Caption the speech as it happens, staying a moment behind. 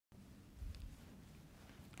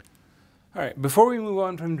All right, before we move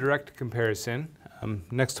on from direct comparison,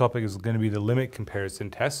 next topic is going to be the limit comparison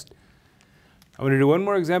test. I want to do one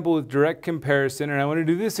more example with direct comparison, and I want to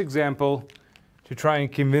do this example to try and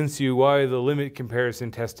convince you why the limit comparison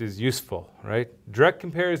test is useful, right? Direct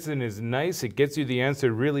comparison is nice. It gets you the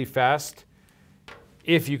answer really fast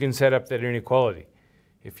if you can set up that inequality.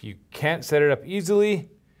 If you can't set it up easily,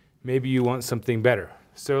 maybe you want something better.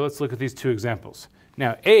 So let's look at these two examples.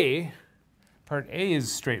 Now, part A is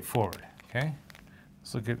straightforward, okay?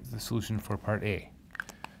 Let's look at the solution for part A.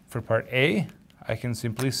 For part A, I can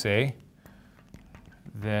simply say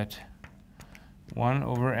that 1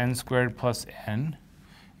 over n squared plus n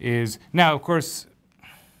is, now of course,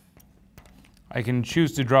 I can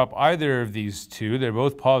choose to drop either of these two. They're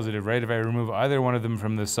both positive, right? If I remove either one of them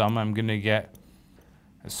from the sum, I'm going to get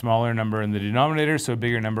a smaller number in the denominator, so a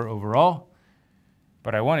bigger number overall.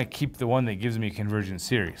 But I want to keep the one that gives me a convergent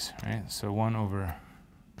series, right? So 1 over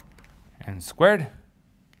n squared.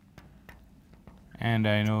 And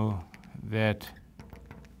I know that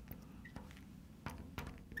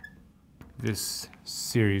this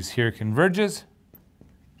series here converges.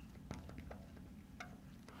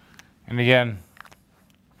 And again,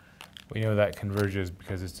 we know that converges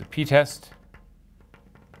because it's a p-test.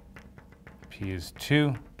 P is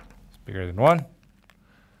 2, it's bigger than 1.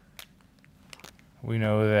 We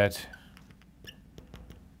know that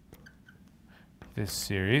this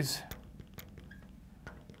series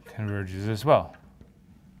converges as well.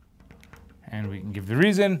 And we can give the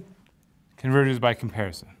reason, converges by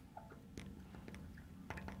comparison.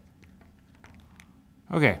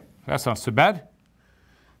 Okay, that's not so bad.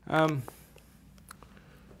 What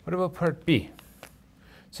about part B?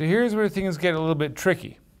 So here's where things get a little bit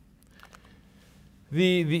tricky.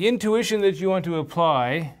 The intuition that you want to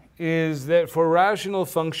apply is that for rational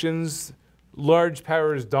functions, large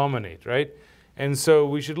powers dominate, right? And so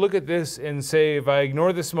we should look at this and say, if I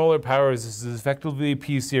ignore the smaller powers, this is effectively a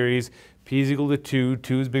p-series, p is equal to 2,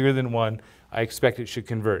 2 is bigger than 1, I expect it should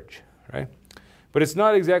converge, right? But it's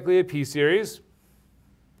not exactly a p-series,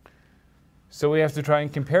 so we have to try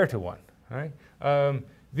and compare to 1, right?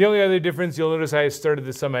 The only other difference, you'll notice I started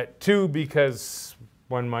the sum at 2 because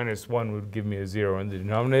 1 minus 1 would give me a 0 in the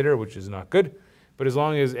denominator, which is not good. But as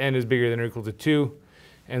long as n is bigger than or equal to 2,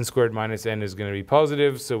 n squared minus n is going to be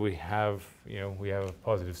positive, so we have a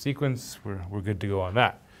positive sequence. We're good to go on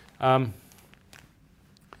that.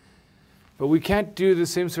 But we can't do the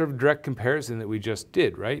same sort of direct comparison that we just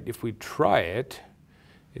did, right? If we try it,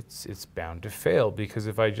 it's bound to fail, because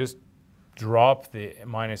if I just drop the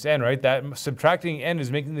minus n, right, that subtracting n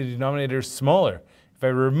is making the denominator smaller. If I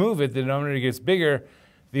remove it, the denominator gets bigger,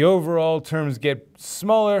 the overall terms get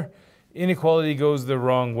smaller, inequality goes the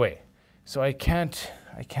wrong way. So I can't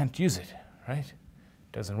use it, right?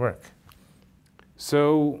 It doesn't work.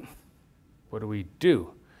 So what do we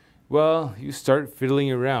do? Well, you start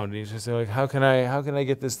fiddling around and you just say, like, how can I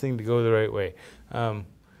get this thing to go the right way?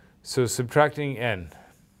 So subtracting n,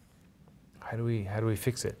 how do we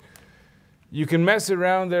fix it? You can mess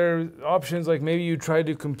around. There are options like maybe you try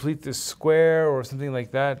to complete the square or something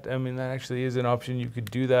like that. I mean, that actually is an option. You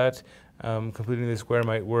could do that. Completing the square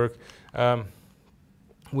might work.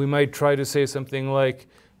 We might try to say something like,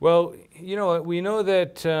 well, you know what? We know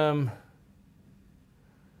that n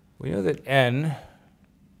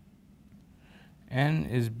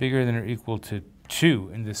is bigger than or equal to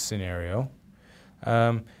 2 in this scenario.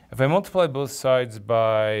 If I multiply both sides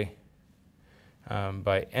by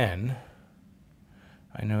n,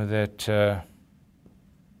 I know that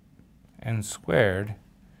n squared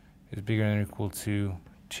is bigger than or equal to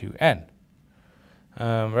 2n.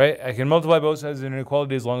 Right? I can multiply both sides of an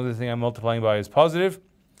inequality as long as the thing I'm multiplying by is positive.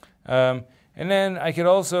 And then I could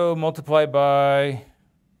also multiply by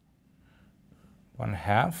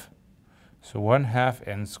 1/2. So 1/2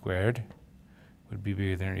 n squared would be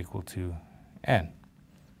bigger than or equal to n.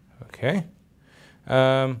 Okay?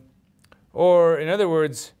 Or in other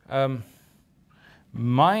words,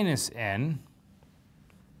 minus n,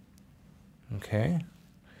 okay?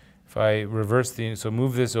 If I reverse so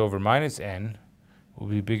move this over, minus n will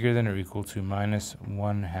be bigger than or equal to minus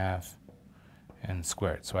 1/2 n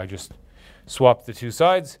squared. So I just swap the two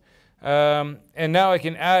sides. And now I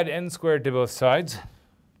can add n squared to both sides.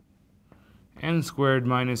 N squared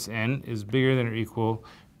minus n is bigger than or equal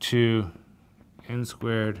to n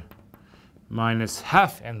squared minus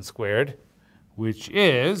 1/2 n squared, which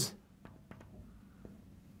is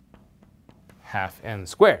 1/2 n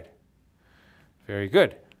squared. Very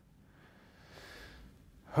good.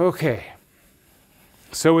 Okay.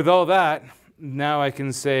 So with all that, now I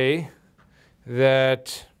can say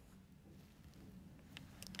that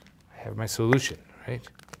I have my solution, right?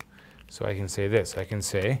 So I can say this. I can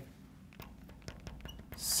say,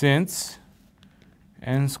 since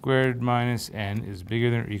n squared minus n is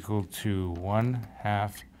bigger than or equal to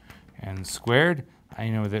 1/2 n squared, I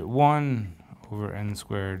know that 1 over n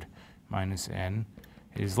squared minus n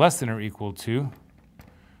is less than or equal to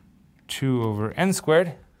 2 over n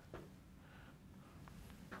squared.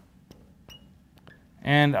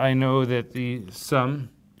 And I know that the sum,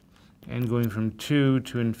 n going from 2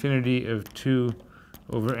 to infinity, of 2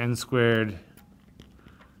 over n squared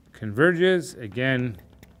converges. Again,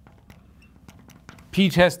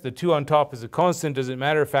 p-test, the 2 on top is a constant, doesn't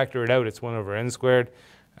matter, factor it out, it's 1 over n squared.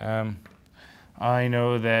 I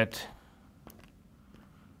know that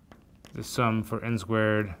the sum for n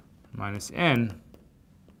squared minus n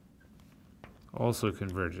also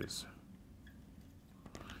converges.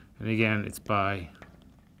 And again, it's by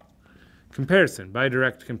comparison, by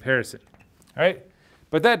direct comparison. All right?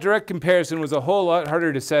 But that direct comparison was a whole lot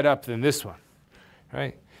harder to set up than this one.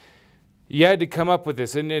 Right? You had to come up with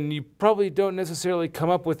this, and you probably don't necessarily come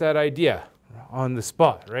up with that idea on the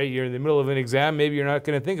spot, right? You're in the middle of an exam, maybe you're not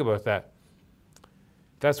going to think about that.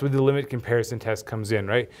 That's where the limit comparison test comes in,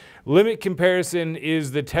 right? Limit comparison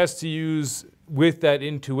is the test to use with that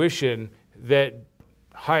intuition that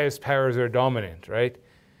highest powers are dominant, right?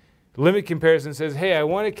 Limit comparison says, hey, I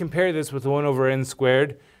want to compare this with 1 over n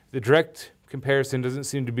squared. The direct comparison doesn't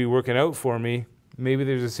seem to be working out for me. Maybe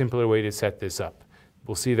there's a simpler way to set this up.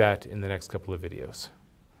 We'll see that in the next couple of videos.